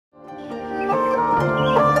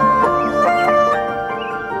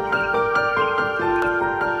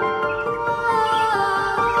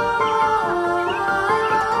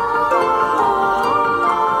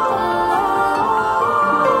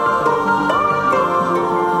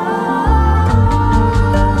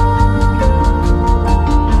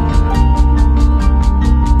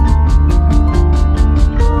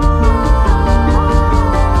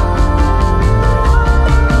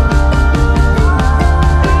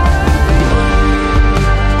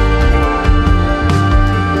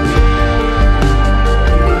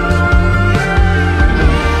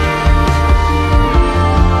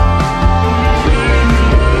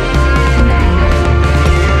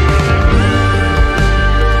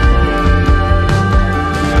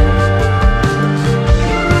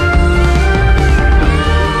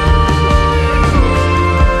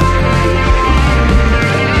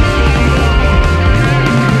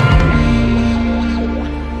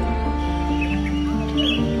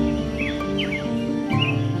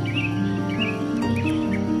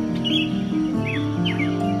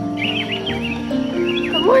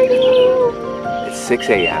6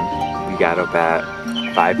 a.m. We got up at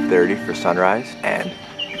 5:30 for sunrise, and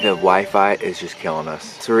the Wi-Fi is just killing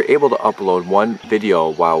us. So we were able to upload one video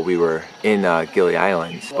while we were in Gili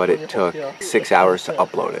Islands, but it took 6 hours to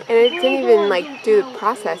upload it. And it didn't even like do the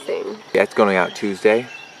processing. Yeah, it's going out Tuesday,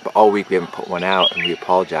 but all week we haven't put one out, and we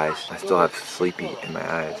apologize. I still have sleepy in my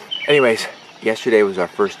eyes. Anyways, yesterday was our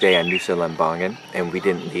first day on Nusa Lembongan, and we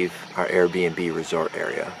didn't leave our Airbnb resort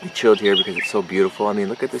area. We chilled here because it's so beautiful. I mean,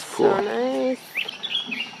 look at this pool. So nice.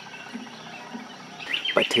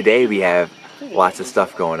 But today we have lots of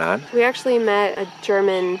stuff going on. We actually met a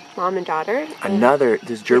German mom and daughter.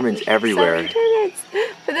 There's Germans everywhere. So many Germans,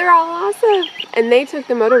 but they're all awesome. And they took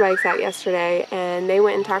the motorbikes out yesterday, and they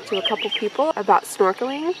went and talked to a couple people about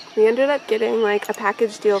snorkeling. We ended up getting like a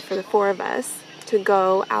package deal for the 4 of us to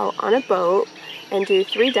go out on a boat and do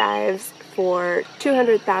 3 dives for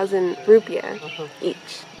 200,000 rupiah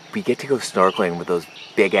each. We get to go snorkeling with those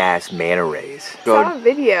big ass manta rays. I saw a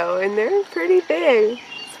video and they're pretty big.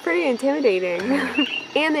 It's pretty intimidating.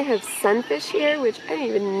 And they have sunfish here, which I didn't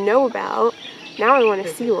even know about. Now I want to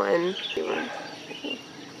see one.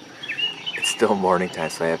 It's still morning time,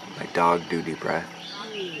 so I have my dog duty breath.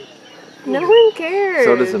 No one cares.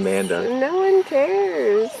 So does Amanda. No one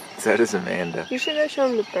cares. So does Amanda. You should go show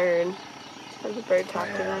them the bird. Have the bird talk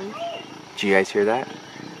to them. Did you guys hear that?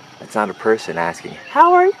 That's not a person asking,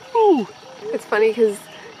 how are you? It's funny because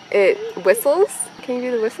it whistles. Can you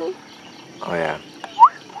do the whistle? Oh yeah.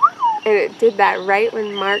 And it did that right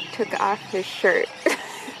when Mark took off his shirt.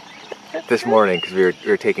 This morning, because we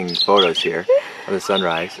were taking photos here of the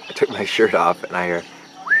sunrise, I took my shirt off and I hear,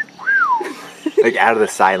 like out of the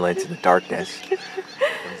silence and the darkness.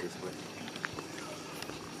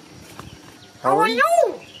 How are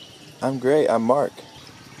you? I'm great, I'm Mark.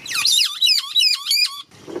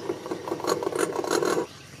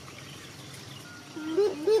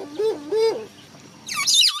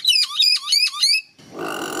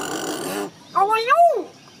 How are you?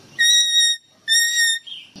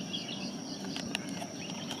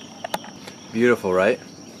 Beautiful, right?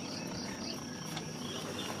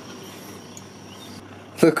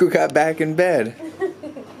 Look who got back in bed.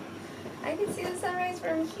 I can see the sunrise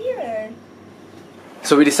from here.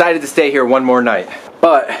 So we decided to stay here one more night,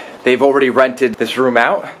 but they've already rented this room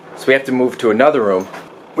out, so we have to move to another room,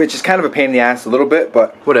 which is kind of a pain in the ass a little bit,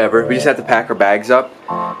 but whatever. We just have to pack our bags up,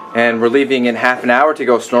 and we're leaving in half an hour to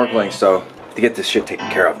go snorkeling, so to get this shit taken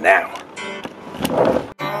care of now.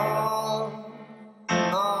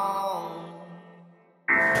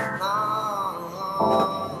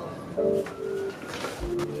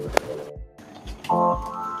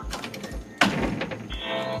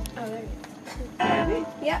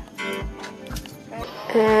 Yep.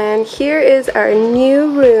 And here is our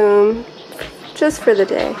new room, just for the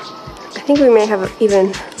day. I think we may have an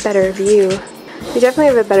even better view. We definitely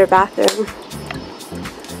have a better bathroom.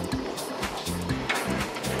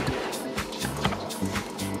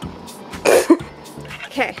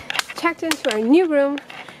 Okay, checked into our new room.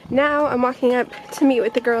 Now I'm walking up to meet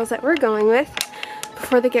with the girls that we're going with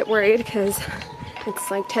before they get worried because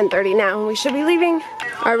it's like 10:30 now and we should be leaving.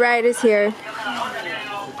 Our ride is here.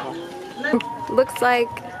 Looks like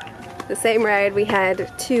the same ride we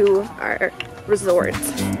had to our resort.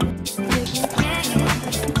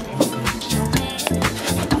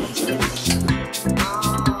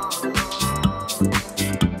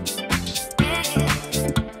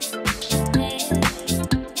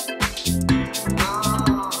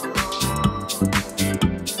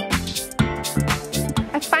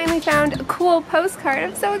 I finally found a cool postcard.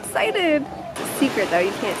 I'm so excited. It's a secret though,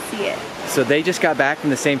 you can't see it. So they just got back from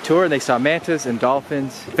the same tour and they saw mantas and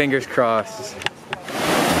dolphins. Fingers crossed.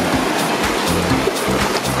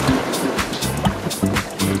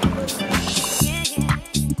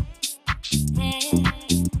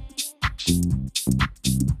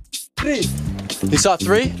 Three. You saw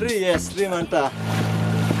 3? 3, yes, 3 manta.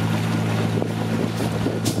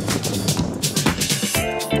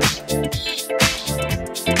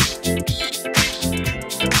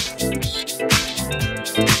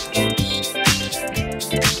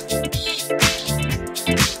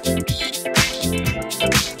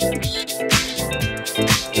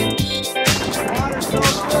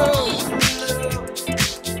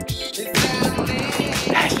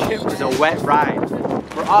 It was a wet ride.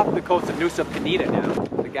 We're off the coast of Nusa Penida now.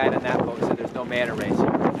 The guy on that boat said there's no manta rays here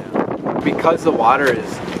right now. Because the water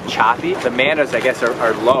is choppy, the mantas I guess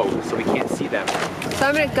are low, so we can't see them. So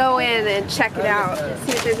I'm gonna go in and check it out,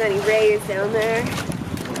 see if there's any rays down there.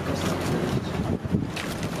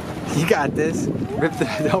 You got this.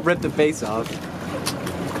 Don't rip the face off.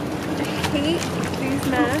 I hate these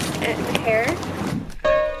masks and hair.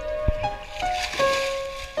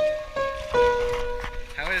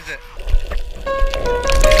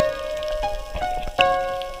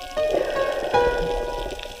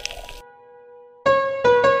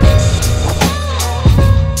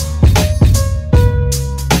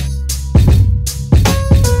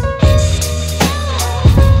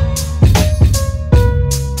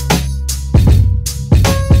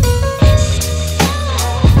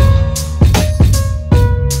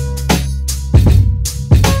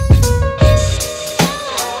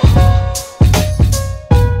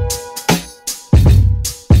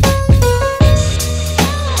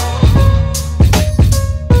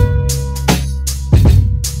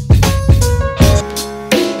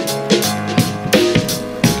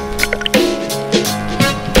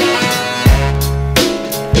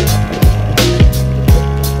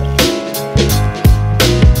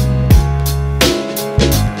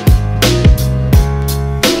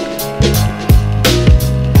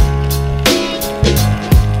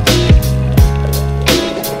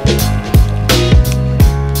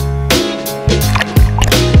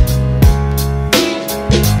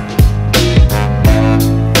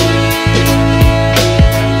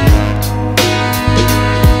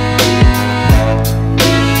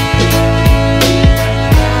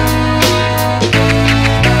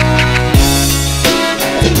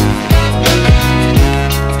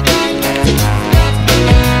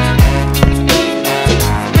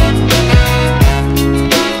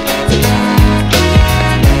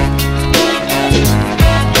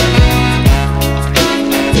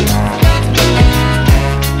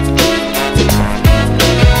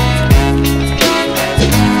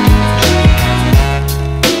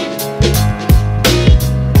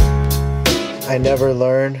 I never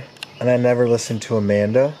learn and I never listen to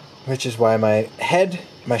Amanda, which is why my head,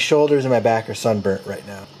 my shoulders, and my back are sunburnt right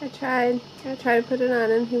now. I tried to put it on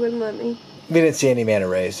him. He wouldn't let me. We didn't see any Manta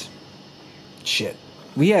Rays. Shit.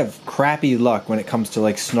 We have crappy luck when it comes to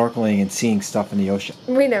like snorkeling and seeing stuff in the ocean.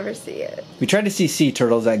 We never see it. We tried to see sea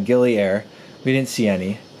turtles at Gili Air. We didn't see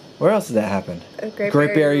any. Where else did that happen?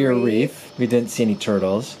 Great Barrier Reef. We didn't see any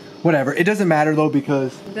turtles. Whatever. It doesn't matter though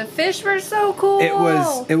because the fish were so cool.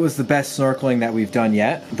 It was the best snorkeling that we've done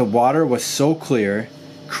yet. The water was so clear,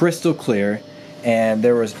 crystal clear, and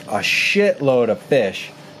there was a shitload of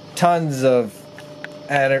fish. Tons of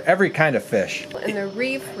every kind of fish. And the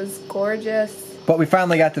reef was gorgeous. But we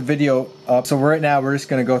finally got the video up, so right now we're just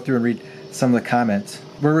going to go through and read some of the comments.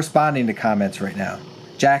 We're responding to comments right now.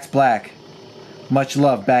 Jax Black, much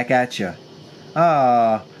love back at ya.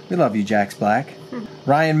 Ah, we love you, Jax Black.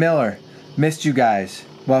 Ryan Miller, missed you guys.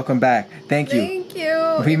 Welcome back. Thank you. Thank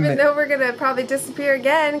you. Even though we're going to probably disappear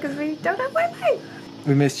again because we don't have Wi-Fi.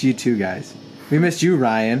 We missed you too, guys. We missed you,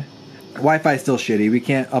 Ryan. Wi-Fi is still shitty. We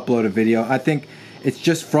can't upload a video. I think it's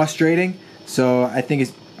just frustrating, so I think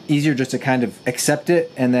it's easier just to kind of accept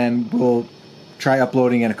it, and then we'll try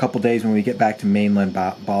uploading in a couple days when we get back to mainland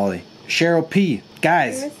Bali. Cheryl P.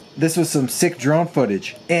 Guys, this was some sick drone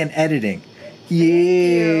footage and editing.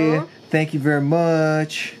 Yeah. Thank you very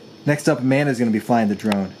much. Next up, Amanda's going to be flying the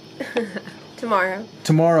drone. Tomorrow.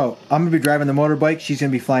 Tomorrow, I'm going to be driving the motorbike. She's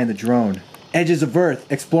going to be flying the drone. Edges of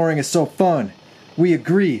Earth. Exploring is so fun. We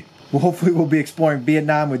agree. Well, hopefully we'll be exploring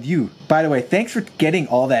Vietnam with you. By the way, thanks for getting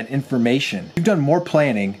all that information. We've done more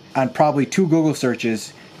planning on probably 2 Google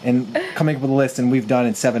searches and coming up with a list than we've done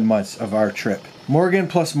in 7 months of our trip. Morgan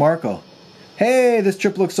plus Markle. Hey, this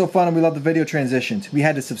trip looks so fun and we love the video transitions. We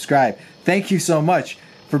had to subscribe. Thank you so much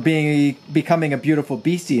for becoming a beautiful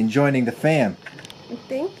beastie and joining the fam.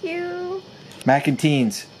 Thank you. Mac and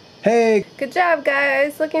Teens. Hey. Good job,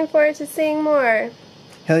 guys. Looking forward to seeing more.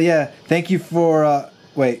 Hell yeah. Thank you for,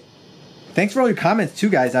 thanks for all your comments too,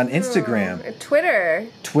 guys, on Instagram. Twitter.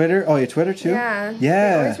 Twitter? Oh, yeah, Twitter too? Yeah.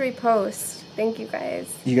 Yeah. We always repost. Thank you,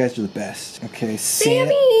 guys. You guys are the best. Okay,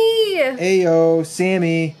 Sammy! Ayo,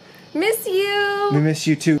 Sammy. Miss you. We miss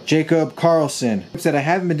you too. Jacob Carlson said, I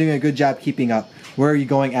haven't been doing a good job keeping up. Where are you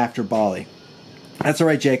going after Bali? That's all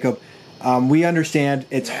right, Jacob. We understand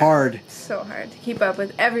it's hard. So hard to keep up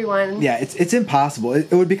with everyone. Yeah, it's impossible.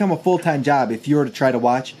 It would become a full-time job if you were to try to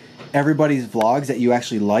watch everybody's vlogs that you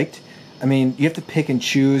actually liked. I mean, you have to pick and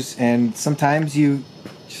choose, and sometimes you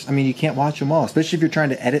can't watch them all, especially if you're trying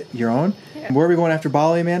to edit your own. Yeah. Where are we going after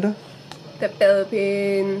Bali, Amanda? The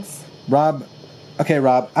Philippines. Rob, okay,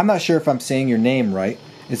 Rob, I'm not sure if I'm saying your name right.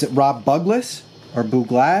 Is it Rob Buglass or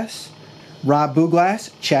Buglass? Rob Buglass,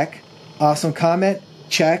 check. Awesome comment,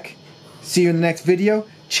 check. See you in the next video,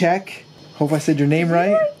 check. Hope I said your name right.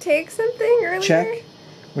 Did you take something earlier? Check.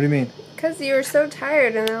 What do you mean? Because you were so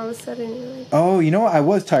tired and then all of a sudden you're like... Oh, you know what? I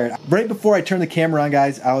was tired. Right before I turned the camera on,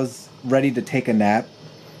 guys, I was ready to take a nap.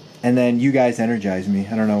 And then you guys energized me.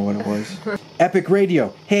 I don't know what it was. Epic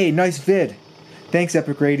Radio. Hey, nice vid. Thanks,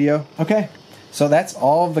 Epic Radio. Okay, so that's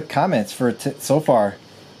all of the comments for so far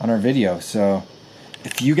on our video. So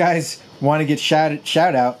if you guys want to get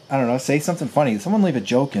shout out, I don't know, say something funny. Someone leave a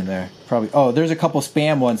joke in there. Probably. Oh, there's a couple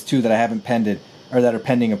spam ones too that I haven't pended or that are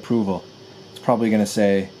pending approval. It's probably gonna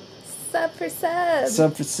say Sub for sub.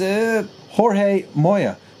 Sub for sub. Jorge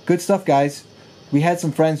Moya. Good stuff, guys. We had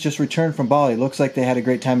some friends just returned from Bali. Looks like they had a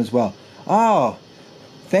great time as well. Oh,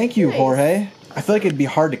 thank you, nice. Jorge. I feel like it'd be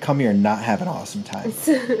hard to come here and not have an awesome time.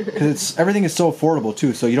 Because everything is so affordable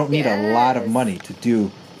too, so you don't need a lot of money to do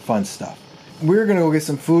fun stuff. We're gonna go get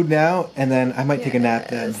some food now, and then I might take a nap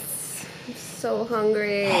then. I'm so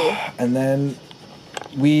hungry. And then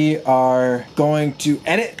we are going to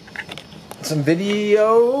edit some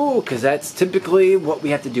video, because that's typically what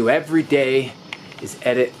we have to do every day, is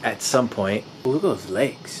edit at some point. Ooh, look at those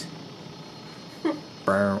legs.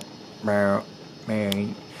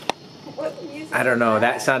 I don't know,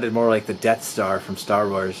 that sounded more like the Death Star from Star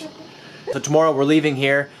Wars. So tomorrow we're leaving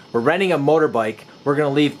here, we're renting a motorbike, we're gonna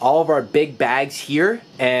leave all of our big bags here,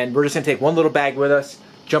 and we're just gonna take one little bag with us,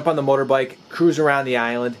 jump on the motorbike, cruise around the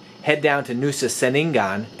island, head down to Nusa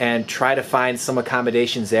Lembongan, and try to find some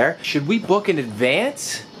accommodations there. Should we book in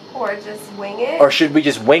advance? Or just wing it? Or should we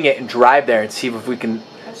just wing it and drive there and see if we can...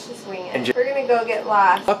 Let's just wing it. We're gonna go get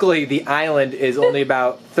lost. Luckily, the island is only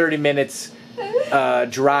about 30 minutes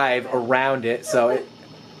drive around it, so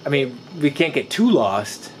I mean, we can't get too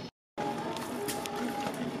lost.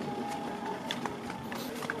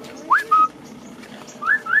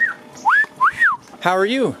 How are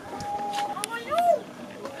you?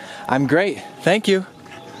 I'm great, thank you.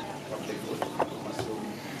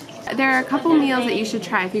 There are a couple meals that you should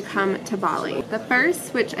try if you come to Bali. The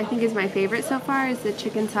first, which I think is my favorite so far, is the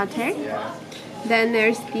chicken sauté. Then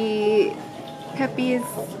there's the Pepe's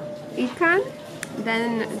ikan.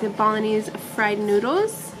 Then the Balinese fried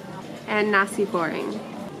noodles. And nasi goreng.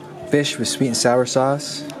 Fish with sweet and sour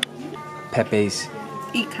sauce. Pepe's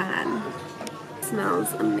Ikan.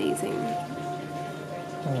 Smells amazing.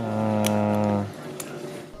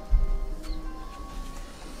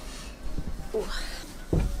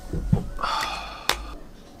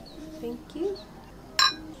 Thank you.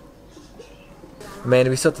 Amanda,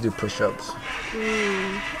 we still have to do push-ups.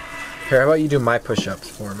 Here, how about you do my push-ups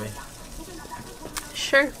for me?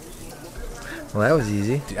 Sure. Well, that was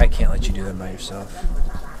easy. I can't let you do them by yourself.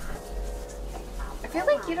 I feel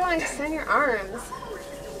like you don't extend your arms.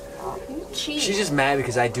 You cheat. She's just mad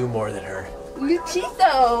because I do more than her. You cheat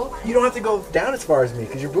though. You don't have to go down as far as me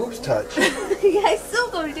because your boobs touch. Yeah, I still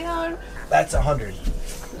go down. That's 100.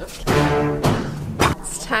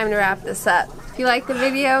 It's time to wrap this up. If you like the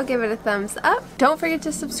video, give it a thumbs up. Don't forget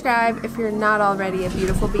to subscribe if you're not already a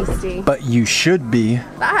beautiful beastie. But you should be.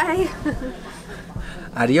 Bye.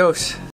 Adios.